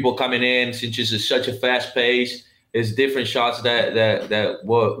new people coming in since it's such a fast pace. It's different shots that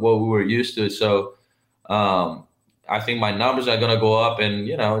what we were used to. So I think my numbers are gonna go up, and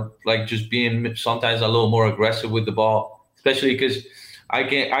you know, like just being sometimes a little more aggressive with the ball, especially because I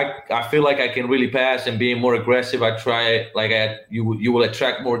feel like I can really pass, and being more aggressive, I try like you will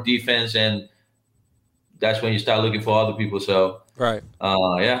attract more defense, and that's when you start looking for other people. So right,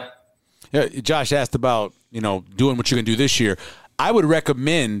 yeah. Josh asked about doing what you're gonna do this year. I would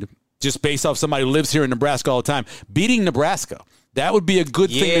recommend, just based off somebody who lives here in Nebraska all the time, beating Nebraska. That would be a good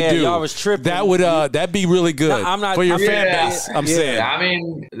thing to do. Y'all was tripping. That would that'd be really good for your fan base. I'm saying. I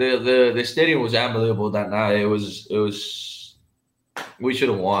mean, the stadium was unbelievable that night. It was. We should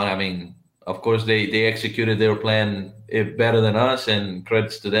have won. I mean, of course they executed their plan better than us, and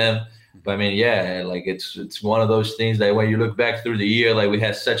credits to them. But I mean, yeah, like it's one of those things that when you look back through the year, like we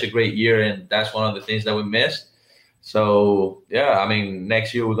had such a great year, and that's one of the things that we missed. So yeah, I mean,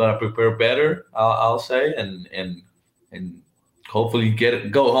 next year we're gonna prepare better. I'll say, and hopefully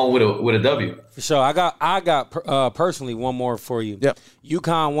go home with a W. For sure. I got personally one more for you. Yep.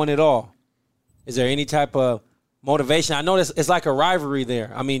 UConn won it all. Is there any type of motivation? I know it's like a rivalry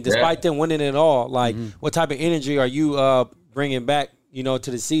there. I mean, despite them winning it all, like what type of energy are you bringing back, to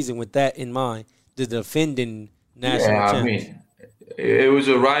the season with that in mind, the defending national champions? I mean, it was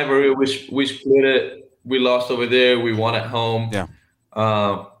a rivalry. We split it we lost over there. We won at home. Yeah.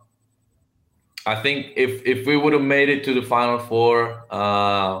 I think if we would have made it to the Final Four,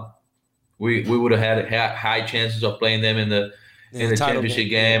 we would have had high chances of playing them in the championship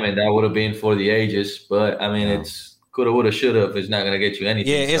game, and that would have been for the ages. But I mean, it's coulda, woulda, shoulda. It's not gonna get you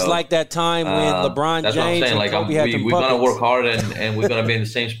anything. Yeah, it's like that time when LeBron that's James what I'm saying. and Kobe had them we're gonna work hard, and we're gonna be in the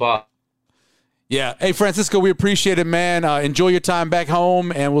same spot. Yeah. Hey, Fransisco, we appreciate it, man. Enjoy your time back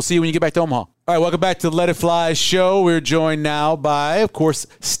home, and we'll see you when you get back to Omaha. All right, welcome back to the Let It Fly show. We're joined now by, of course,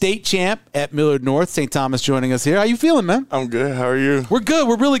 state champ at Millard North, St. Thomas, joining us here. How you feeling, man? I'm good. How are you? We're good.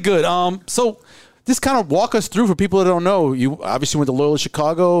 We're really good. So just kind of walk us through for people that don't know. You obviously went to Loyola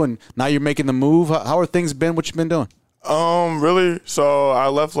Chicago, and now you're making the move. How are things been? What you been doing? Really? So I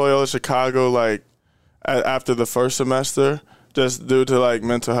left Loyola Chicago like after the first semester, just due to like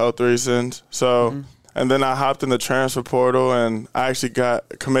mental health reasons. So, and then I hopped in the transfer portal, and I actually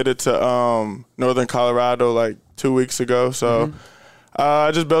got committed to Northern Colorado like 2 weeks ago. So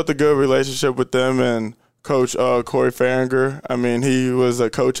I just built a good relationship with them and Coach Corey Farringer. I mean, he was a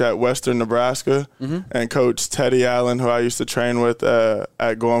coach at Western Nebraska, and Coach Teddy Allen, who I used to train with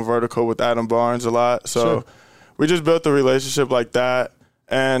at Going Vertical with Adam Barnes a lot. So we just built a relationship like that.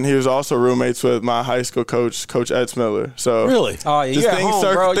 And he was also roommates with my high school coach, Coach Ed Smiller. So really, oh, you're at home,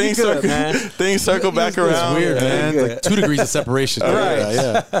 bro. You good, man. Things circle back around. It's weird, man. Like 2 degrees of separation. Right.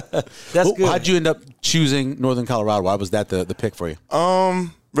 Yeah. That's good. How'd you end up choosing Northern Colorado? Why was that the pick for you?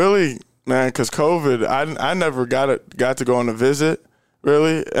 Really, man, because COVID, I never got to go on a visit,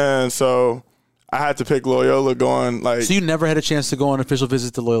 really, and so I had to pick Loyola going like. So you never had a chance to go on an official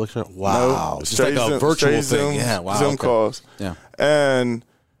visit to Loyola? Wow, no, just like a virtual Zoom, thing. Yeah, wow. Zoom calls. Yeah, and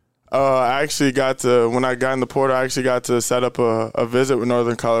I actually got to, when I got in the portal, I actually got to set up a visit with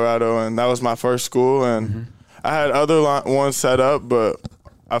Northern Colorado, and that was my first school. And I had other ones set up, but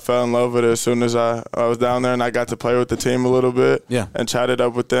I fell in love with it as soon as I was down there, and I got to play with the team a little bit and chatted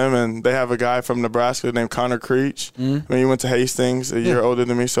up with them. And they have a guy from Nebraska named Connor Creech. I mean, he went to Hastings, a year older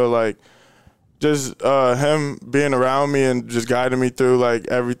than me. So, like, just him being around me and just guiding me through, like,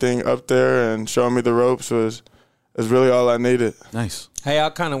 everything up there and showing me the ropes is really all I needed. Nice. Hey,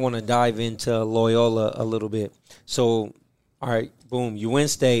 I kind of want to dive into Loyola a little bit. So, all right, boom, you win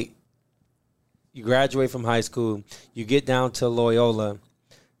state, you graduate from high school, you get down to Loyola,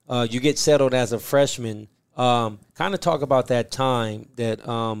 you get settled as a freshman. Kind of talk about that time that,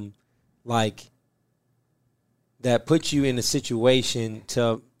 that puts you in a situation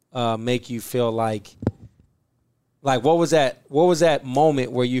to make you feel like what was that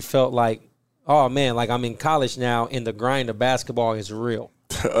moment where you felt like, oh, man, like I'm in college now and the grind of basketball is real?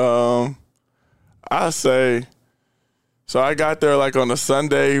 I say, so I got there like on a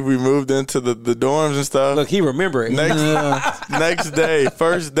Sunday. We moved into the dorms and stuff. Look, he remember it. Next day,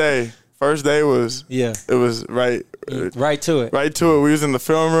 first day was, it was right to it. Right to it. We was in the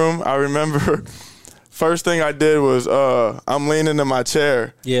film room. I remember first thing I did was I'm leaning in my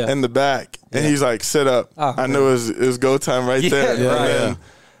chair in the back, and he's like, sit up. Oh, I knew it was go time right there. And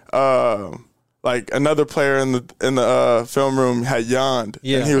then like another player in the film room had yawned,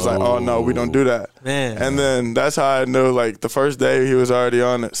 and he was like, "Oh no, we don't do that." Man. And then that's how I knew. Like the first day, he was already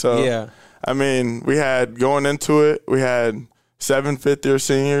on it. So I mean, we had going into it, we had 7 fifth-year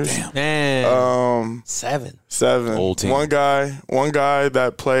seniors. Damn. Man. 7. Old team. One guy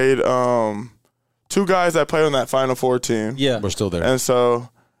that played. 2 guys that played on that Final Four team. Yeah, we're still there. And so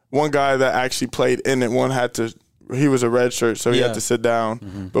one guy that actually played in it. One had to. He was a redshirt, so he had to sit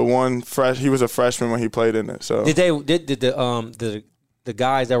down. But he was a freshman when he played in it. So did the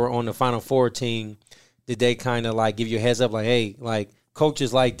guys that were on the Final Four team, did they kind of like give you a heads up, like, hey, like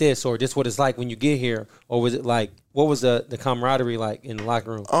coaches like this, or this what it's like when you get here, or was it like what was the camaraderie like in the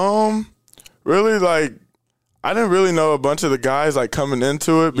locker room? Really, like I didn't really know a bunch of the guys like coming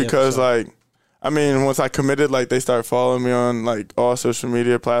into it because like. I mean, once I committed, like, they started following me on, like, all social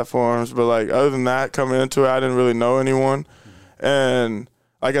media platforms. But, like, other than that, coming into it, I didn't really know anyone. And,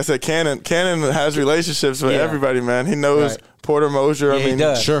 like I said, Cannon has relationships with everybody, man. He knows Porter Mosier. Yeah, I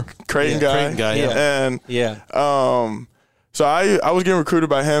mean, sure. Creighton guy. And, so I was getting recruited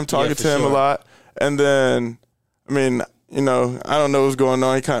by him, talking to him a lot. And then, I mean, you know, I don't know what's going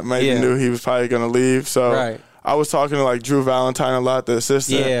on. He kind of maybe knew he was probably going to leave. So I was talking to, like, Drew Valentine a lot, the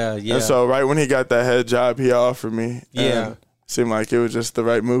assistant. And so right when he got that head job, he offered me. And seemed like it was just the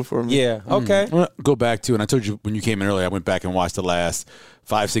right move for me. Yeah, okay. I'm gonna go back to, and I told you when you came in earlier, I went back and watched the last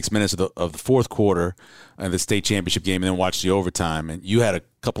 5-6 minutes of the fourth quarter of the state championship game and then watched the overtime. And you had a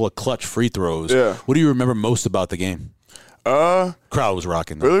couple of clutch free throws. Yeah. What do you remember most about the game? Crowd was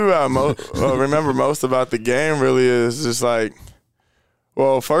rocking. Though. Really what I remember most about the game really is just like,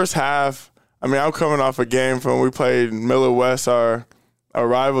 well, first half, I mean, I'm coming off a game from we played Miller West, our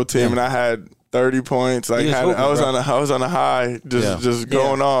rival team, and I had 30 points. Like I was on a high, just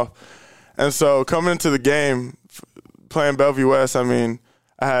going off. And so coming into the game, playing Bellevue West, I mean,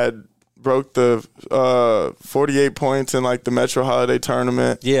 I had broke the 48 points in like the Metro Holiday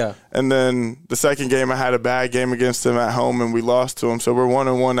Tournament. Yeah. And then the second game, I had a bad game against them at home, and we lost to them. So we're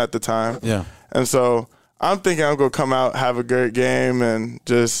 1-1 at the time. Yeah. And so I'm thinking I'm going to come out, have a great game, and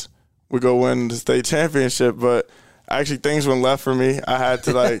just we go win the state championship. But actually, things went left for me. I had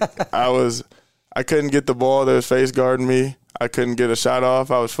to I couldn't get the ball. They was face guarding me. I couldn't get a shot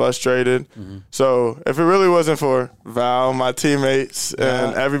off. I was frustrated. Mm-hmm. So if it really wasn't for Val, my teammates,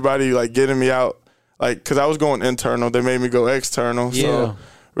 and everybody like getting me out, like because I was going internal, they made me go external. Yeah. So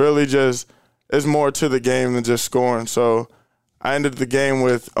really, just it's more to the game than just scoring. So I ended the game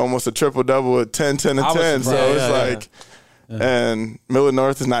with almost a triple double with 10, 10, and 10. So it's and Miller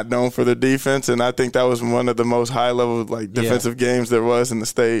North is not known for their defense, and I think that was one of the most high level like defensive games there was in the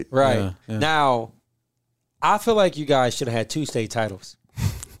state. Right. Yeah. Yeah. Now, I feel like you guys should have had 2 state titles.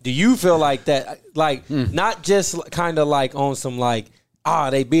 Do you feel like that? Like not just kind of like on some like,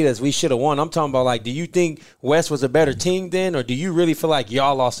 they beat us, we should have won. I'm talking about like, do you think West was a better team then, or do you really feel like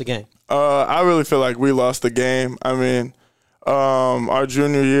y'all lost the game? I really feel like we lost the game. I mean, our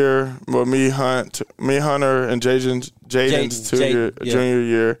junior year, well, me, Hunter, and Jaden's junior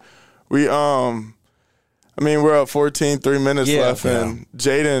year, we we're up 14, 3 minutes left, and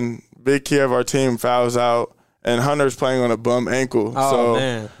Jaden, big key of our team, fouls out, and Hunter's playing on a bum ankle. Oh,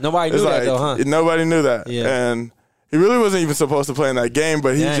 man. Nobody knew that, though, huh? Nobody knew that. Yeah. And he really wasn't even supposed to play in that game,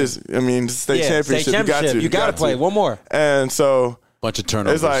 but he state championship, you got to play. One more. And so bunch of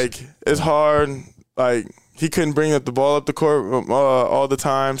turnovers. It's like, it's hard. Like, he couldn't bring the ball up the court all the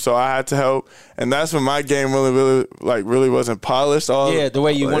time, so I had to help. And that's when my game really wasn't polished. The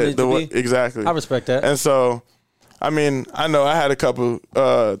way you wanted it to be. Exactly. I respect that. And so, I mean, I know I had a couple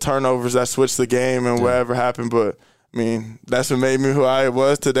turnovers that switched the game and whatever happened, but I mean, that's what made me who I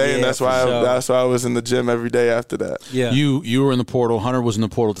was today, and that's why I was in the gym every day after that. Yeah. You were in the portal. Hunter was in the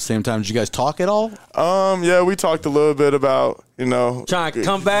portal at the same time. Did you guys talk at all? Yeah, we talked a little bit about, trying to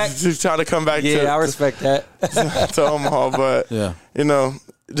come back. Just trying to come back. I respect that. To Omaha, but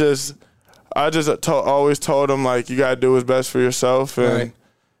I always told him like you gotta do what's best for yourself, and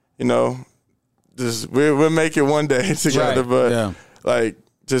just we'll make it one day together. But like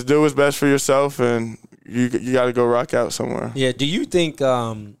just do what's best for yourself, and you got to go rock out somewhere. Yeah. Do you think?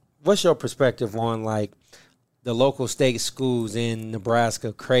 What's your perspective on like the local state schools in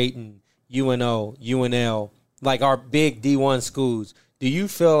Nebraska, Creighton, UNO, UNL, like our big D1 schools? Do you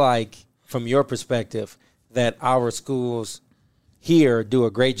feel like, from your perspective, that our schools here do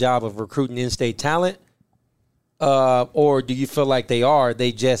a great job of recruiting in-state talent, or do you feel like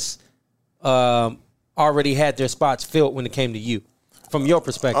they just already had their spots filled when it came to you? From your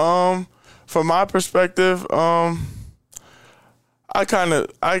perspective. From my perspective, I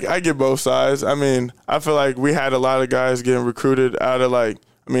get both sides. I mean, I feel like we had a lot of guys getting recruited out of like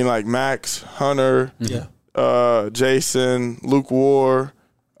Max, Hunter, Jason, Luke War,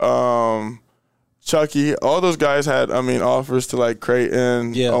 Chucky. All those guys had, offers to like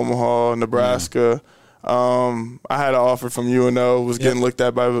Creighton, Omaha, Nebraska. I had an offer from UNO, was getting looked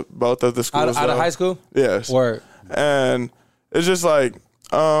at by both of the schools. Out of high school? Yes. Word. And it's just like,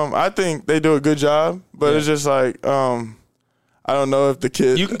 I think they do a good job, but it's just like, I don't know if the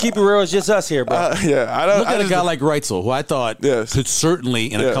kids. You can keep it real. It's just us here, bro. I don't. Look at a guy like Reitzel, who I thought could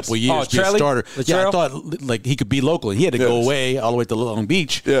certainly in a couple of years be a starter. I thought like he could be local. He had to go away all the way to Long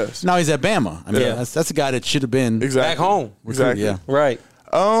Beach. Yes. Now he's at Bama. I mean, that's a guy that should have been back home. Exactly. Yeah. Right.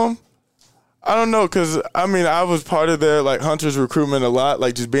 I don't know, because, I was part of their, like, Hunter's recruitment a lot,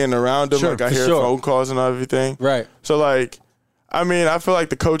 like, just being around them. Like, I hear phone calls and everything. Right. So, like, I feel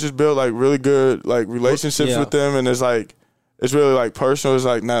like the coaches build, like, really good, like, relationships with them, and it's, like, it's really, like, personal. It's,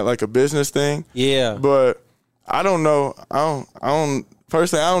 like, not, like, a business thing. Yeah. But I don't know.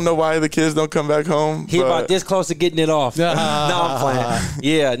 Personally, I don't know why the kids don't come back home. He about this close to getting it off. No, I'm playing.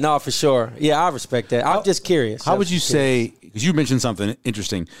 Yeah, no, for sure. Yeah, I respect that. I'm just curious. How would you say, because you mentioned something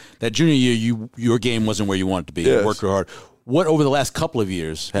interesting, that junior year your game wasn't where you wanted to be. You worked hard. What, over the last couple of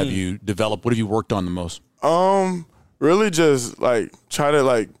years, have you developed? What have you worked on the most? Really just, like, try to,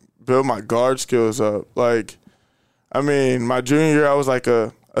 like, build my guard skills up. Like, my junior year, I was, like,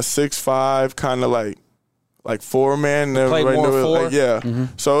 a 6'5", kind of, like 4-man. Play more four? Like,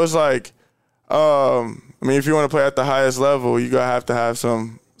 So it's like, if you want to play at the highest level, you gotta have to have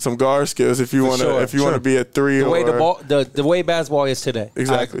some guard skills if you want to be a 3. The way basketball is today.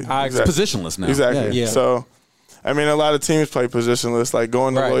 Exactly. It's positionless now. Exactly. Yeah. So, I mean, a lot of teams play positionless. Like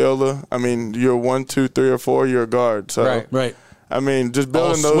going to Loyola, I mean, you're 1, 2, 3, or 4, you're a guard. So, right. I mean, just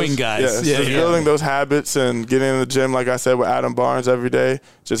building all swing guys. Building those habits and getting in the gym, like I said, with Adam Barnes every day,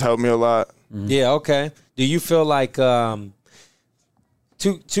 just helped me a lot. Mm-hmm. Yeah, okay. Do you feel like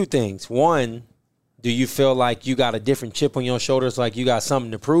two things? One, do you feel like you got a different chip on your shoulders, like you got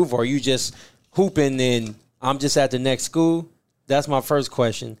something to prove, or are you just hooping and I'm just at the next school? That's my first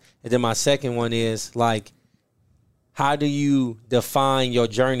question. And then my second one is, like, how do you define your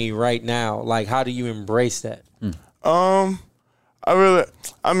journey right now? Like, how do you embrace that? I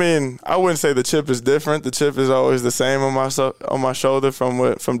wouldn't say the chip is different. The chip is always the same on my shoulder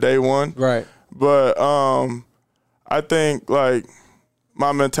from day one. Right. But I think, like,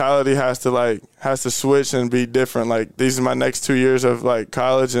 my mentality has to switch and be different. Like, these are my next 2 years of, like,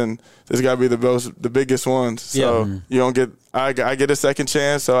 college, and this got to be the biggest ones. So you don't get I get a second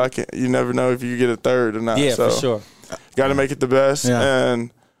chance, so you never know if you get a third or not. Yeah, so for sure. Got to make it the best, and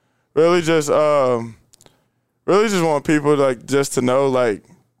really just want people just to know, like,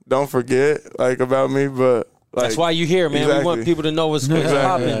 don't forget, like, about me. But, like, that's why you're here, man. Exactly. We want people to know what's popping.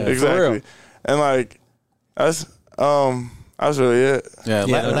 Exactly. For real. And, like, that's really it. Yeah.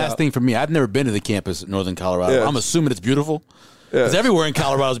 Last thing for me, I've never been to the campus in Northern Colorado. Yes. I'm assuming it's beautiful. Because Yes. everywhere in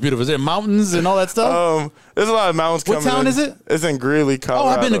Colorado is beautiful. Is there mountains and all that stuff? There's a lot of mountains coming in. What town is it? It's in Greeley, Colorado. Oh,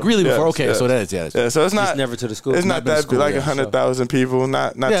 I've been to Greeley before. Yes, Okay, yes. so that is, yeah. So it's not. Just never to the school. It's not that big, like 100,000 people.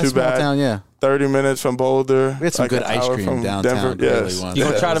 Not too small bad. town, yeah. 30 minutes from Boulder. We had some good ice cream from downtown. Denver. Yes. You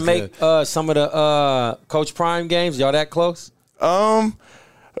gonna try to make some of the Coach Prime games? Y'all that close?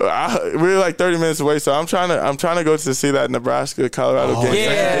 We're like 30 minutes away, so I'm trying to go to see that Nebraska Colorado game. Yeah,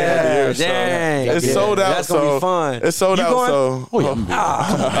 Second game of the year, dang. So it's sold out. That's gonna be fun. It's sold You out. going? So Come on, man.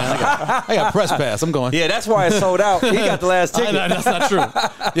 I got press pass. I'm going. Yeah, that's why it's sold out. He got the last ticket. That's not true.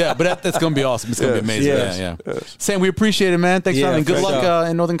 Yeah, but that's going to be awesome. It's going to be amazing. Yes. Yeah. Sam, we appreciate it, man. Thanks for having me. Good luck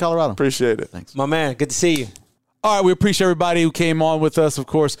in Northern Colorado. appreciate it. Thanks. My man, good to see you. All right, we appreciate everybody who came on with us. Of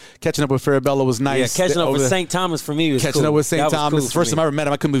course, catching up with Farabello was nice. Yeah, catching up with St. Thomas for me was Catching cool. up with St. Thomas. The first time I ever met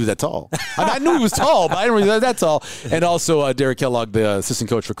him, I couldn't believe he was that tall. I knew he was tall, but I didn't realize that tall. And also Derek Kellogg, the assistant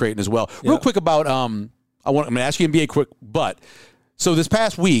coach for Creighton as well. Real quick about I'm going to ask you NBA quick, but so this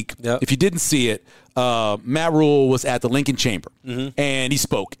past week, if you didn't see it, Matt Rule was at the Lincoln Chamber, and he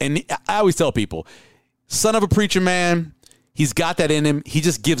spoke. And I always tell people, son of a preacher man, he's got that in him. He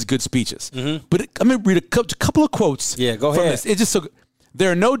just gives good speeches. But I'm going to read a couple of quotes. Yeah, go from ahead. This. It's just so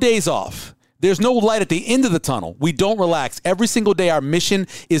there are no days off. There's no light at the end of the tunnel. We don't relax. Every single day, our mission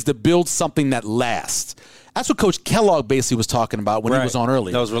is to build something that lasts. That's what Coach Kellogg basically was talking about when he was on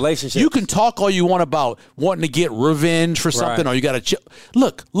earlier. Those relationships. You can talk all you want about wanting to get revenge for something, or you got to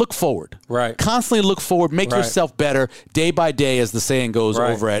look forward. Right. Constantly look forward. Make yourself better day by day, as the saying goes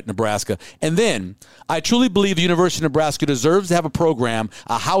over at Nebraska. And then I truly believe the University of Nebraska deserves to have a program,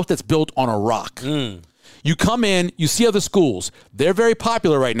 a house that's built on a rock. You come in, you see other schools. They're very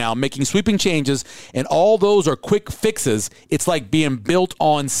popular right now, making sweeping changes, and all those are quick fixes. It's like being built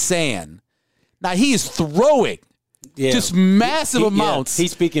on sand. Now, he is throwing just massive amounts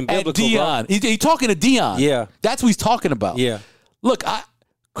He's speaking biblical, at Dion. He's talking to Dion. Yeah. That's what he's talking about. Yeah. Look,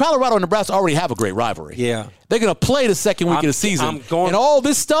 Colorado and Nebraska already have a great rivalry. Yeah. They're going to play the second week of the season. And all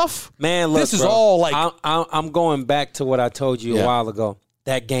this stuff, man, look, this is all like... I'm going back to what I told you a while ago.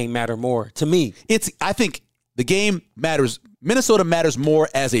 That game mattered more to me. I think the game matters. Minnesota matters more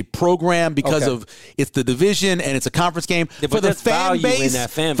as a program because of it's the division and it's a conference game. For the fan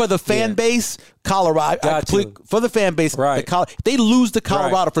base, Colorado. For the fan base, they lose to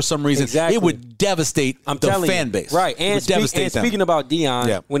Colorado for some reason. Exactly. It would devastate the fan base. Right. And speaking about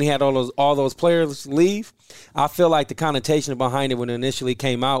Dion, when he had all those players leave, I feel like the connotation behind it when it initially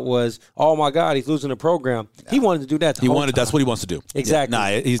came out was, oh my God, he's losing the program. He wanted to do that. That's what he wants to do.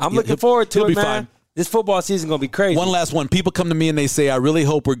 Exactly. I'm looking forward to it, man. Fine. This football season going to be crazy. One last one. People come to me and they say, I really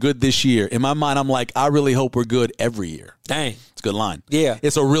hope we're good this year. In my mind, I'm like, I really hope we're good every year. Dang. It's a good line. Yeah.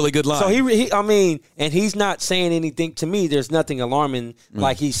 It's a really good line. So, and he's not saying anything to me. There's nothing alarming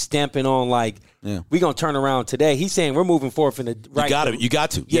like he's stamping on like, we're going to turn around today. He's saying we're moving forward in the right. You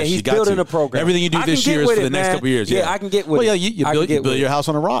got to. Yeah, yes, he's building a program. Everything you do this year is for the next couple of years. Yeah, I can get with it. Well, yeah, you build your house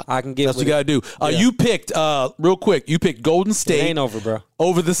on a rock. I can get That's with what you got to do. You picked, real quick, you picked Golden State. It ain't over, bro.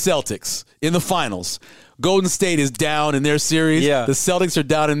 Over the Celtics in the finals. Golden State is down in their series. Yeah. The Celtics are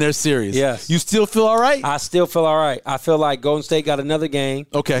down in their series. Yes. You still feel all right? I still feel all right. I feel like Golden State got another game.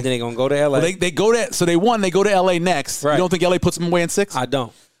 Okay. And then they're going to go to L.A. Well, they go to, so they won. They go to L.A. next. Right. You don't think L.A. puts them away in 6? I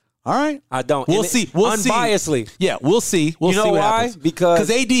don't. All right. I don't. We'll see. Unbiasedly. Yeah, we'll see. We'll see what why? happens. Because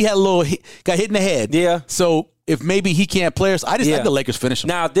AD had got hit in the head. Yeah. So if maybe he can't play us, I think the Lakers finish him.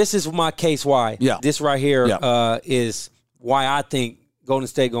 Now, this is my case why. Yeah. This right here is why I think Golden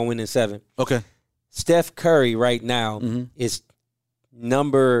State going to win in 7. Okay. Steph Curry right now is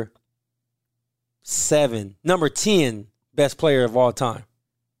number 10 best player of all time.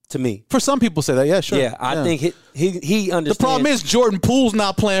 To me, for some people say that, yeah, sure. Yeah, I think he understands. The problem is Jordan Poole's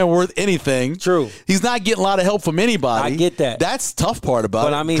not playing worth anything. True, he's not getting a lot of help from anybody. I get that. That's the tough part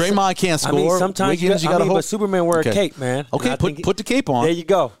about it. I mean, Draymond can't score. I mean, sometimes Wiggins, you got to hope. But Superman wear a cape, man. Okay, put the cape on. There you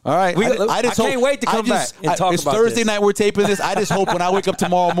go. All right, I can't wait to come back and talk it's about Thursday this. night. We're taping this. I just hope when I wake up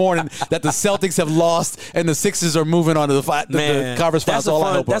tomorrow morning that the Celtics have lost and the Sixers are moving on to the conference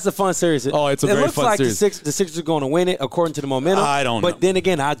finals. That's a fun series. Oh, it's a very fun series. It looks like the Sixers are going to win it according to the momentum. I don't know. But then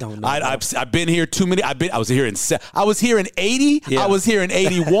again, I don't know. I've been here too many. I was here in 80. Yeah. I was here in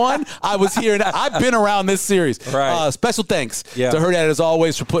 81. I've been around this series. Right. Special thanks to Herdad as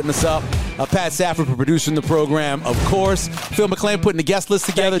always for putting us up. Pat Safford for producing the program, of course. Phil McClain putting the guest list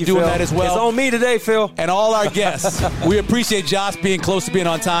together, doing Phil. that as well. It's on me today, Phil. And all our guests. We appreciate Josh being close to being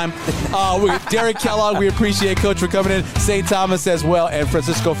on time. Derek Kellogg, we appreciate Coach for coming in. St. Thomas as well, and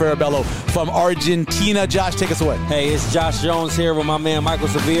Fransisco Farabello from Argentina. Josh, take us away. Hey, it's Josh Jones here with my man Michael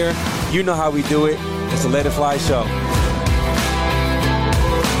Severe. You know how we do it. It's a Let It Fly show.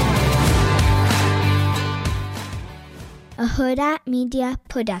 A Hurrdat Media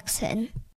Production.